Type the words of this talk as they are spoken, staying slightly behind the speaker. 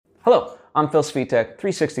Hello, I'm Phil Svitek,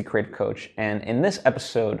 360 Creative Coach, and in this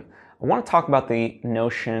episode, I want to talk about the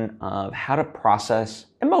notion of how to process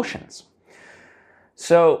emotions.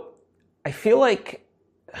 So, I feel like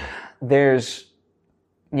there's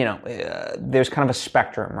kind of a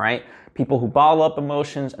spectrum, right? People who bottle up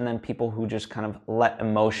emotions, and then people who just kind of let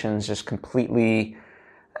emotions just completely,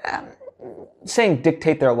 saying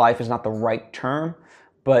dictate their life is not the right term,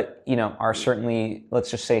 but, are certainly,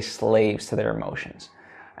 let's just say, slaves to their emotions.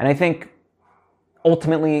 And I think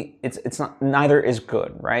ultimately it's not, neither is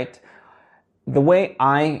good, right? The way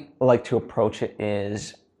I like to approach it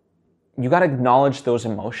is you got to acknowledge those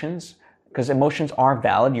emotions because emotions are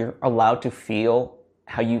valid. You're allowed to feel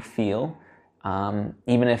how you feel,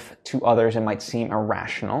 even if to others it might seem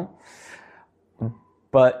irrational.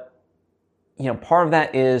 But, part of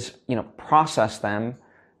that is, process them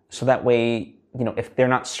so that way, if they're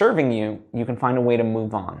not serving you, you can find a way to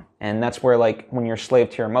move on. And that's where, when you're a slave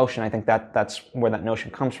to your emotion, I think that's where that notion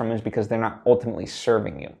comes from, is because they're not ultimately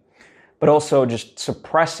serving you. But also just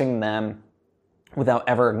suppressing them without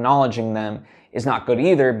ever acknowledging them is not good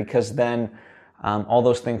either, because then all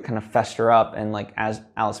those things kind of fester up. And as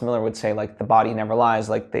Alice Miller would say, the body never lies.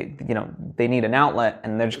 They need an outlet,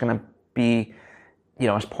 and they're just going to be,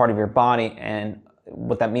 as part of your body. And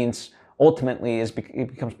what that means ultimately is it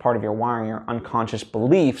becomes part of your wiring, your unconscious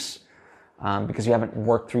beliefs, because you haven't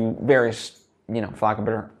worked through various, for lack of a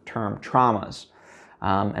better term, traumas.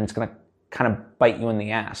 And it's going to kind of bite you in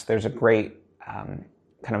the ass. There's a great kind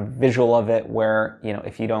of visual of it where,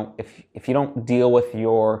 if you don't deal with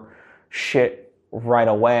your shit right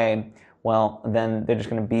away, well, then they're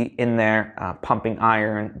just going to be in there pumping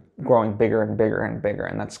iron, growing bigger and bigger and bigger.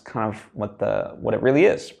 And that's kind of what it really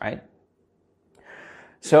is, right?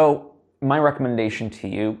 So my recommendation to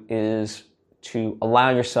you is to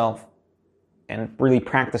allow yourself and really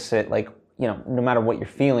practice it, no matter what you're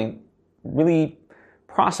feeling, really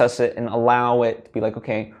process it and allow it to be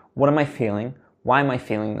okay, what am I feeling? Why am I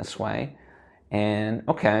feeling this way? And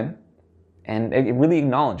and really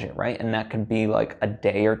acknowledge it, right? And that could be a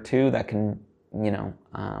day or two. That can,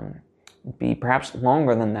 be perhaps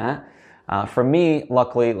longer than that. For me,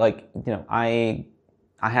 luckily, I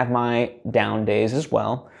have my down days as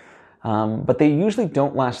well. But they usually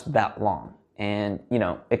don't last that long. And,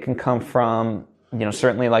 it can come from,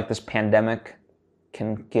 certainly this pandemic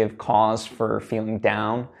can give cause for feeling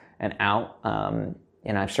down and out.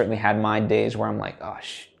 And I've certainly had my days where I'm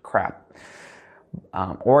crap.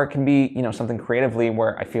 Or it can be, something creatively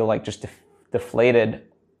where I feel just deflated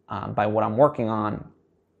by what I'm working on.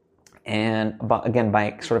 And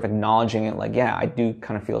by sort of acknowledging it, I do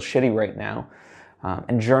kind of feel shitty right now.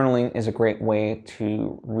 And journaling is a great way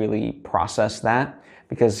to really process that,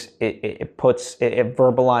 because it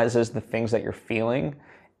verbalizes the things that you're feeling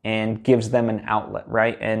and gives them an outlet,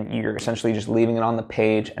 right? And you're essentially just leaving it on the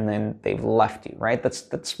page, and then they've left you, right?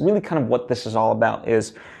 That's really kind of what this is all about,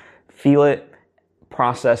 is feel it,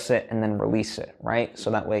 process it, and then release it, right?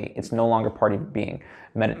 So that way it's no longer part of your being.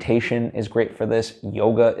 Meditation is great for this.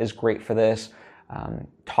 Yoga is great for this.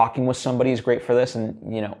 Talking with somebody is great for this. And,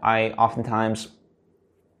 I oftentimes,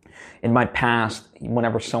 in my past,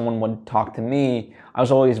 whenever someone would talk to me, I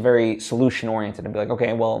was always very solution-oriented and be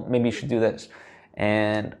okay, well, maybe you should do this.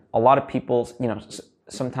 And a lot of people,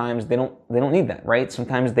 sometimes they don't need that, right?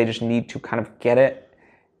 Sometimes they just need to kind of get it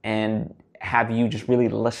and have you just really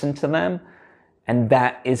listen to them. And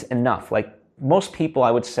that is enough. Most people,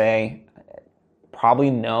 I would say, probably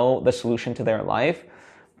know the solution to their life,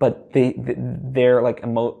 but they're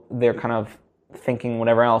kind of thinking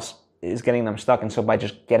whatever else is getting them stuck. And so by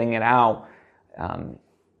just getting it out,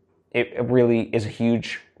 it really is a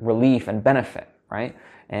huge relief and benefit, right?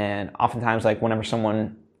 And oftentimes, whenever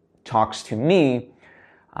someone talks to me,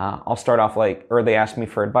 I'll start off or they ask me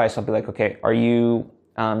for advice, I'll be okay, are you,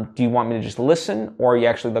 do you want me to just listen, or are you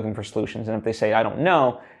actually looking for solutions? And if they say, I don't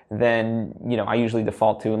know, then, I usually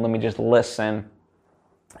default to, and let me just listen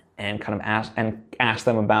and kind of ask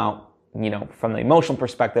them about, from the emotional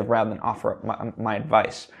perspective rather than offer up my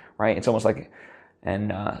advice, right? It's almost like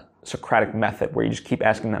an Socratic method where you just keep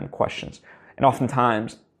asking them questions. And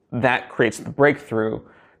oftentimes that creates the breakthrough,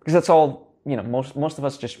 because that's all, most of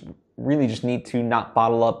us just really just need to not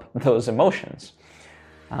bottle up those emotions.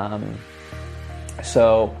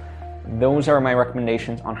 So those are my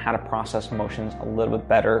recommendations on how to process emotions a little bit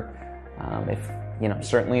better.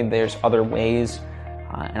 Certainly there's other ways,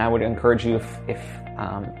 and I would encourage you,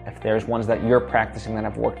 if there's ones that you're practicing that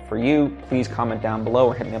have worked for you, please comment down below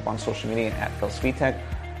or hit me up on social media at Phil Svitek.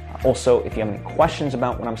 Also, if you have any questions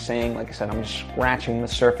about what I'm saying, like I said, I'm just scratching the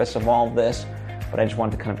surface of all of this. but I just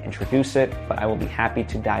wanted to kind of introduce it. But I will be happy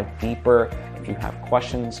to dive deeper. If you have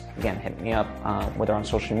questions, again, hit me up, whether on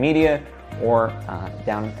social media or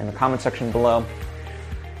down in the comment section below.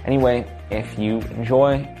 Anyway, if you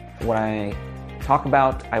enjoy what I talk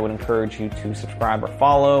about, I would encourage you to subscribe or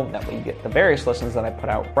follow. That way you get the various lessons that I put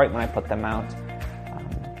out right when I put them out.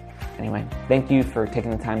 Anyway, thank you for taking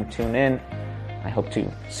the time to tune in. I hope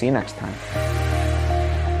to see you next time.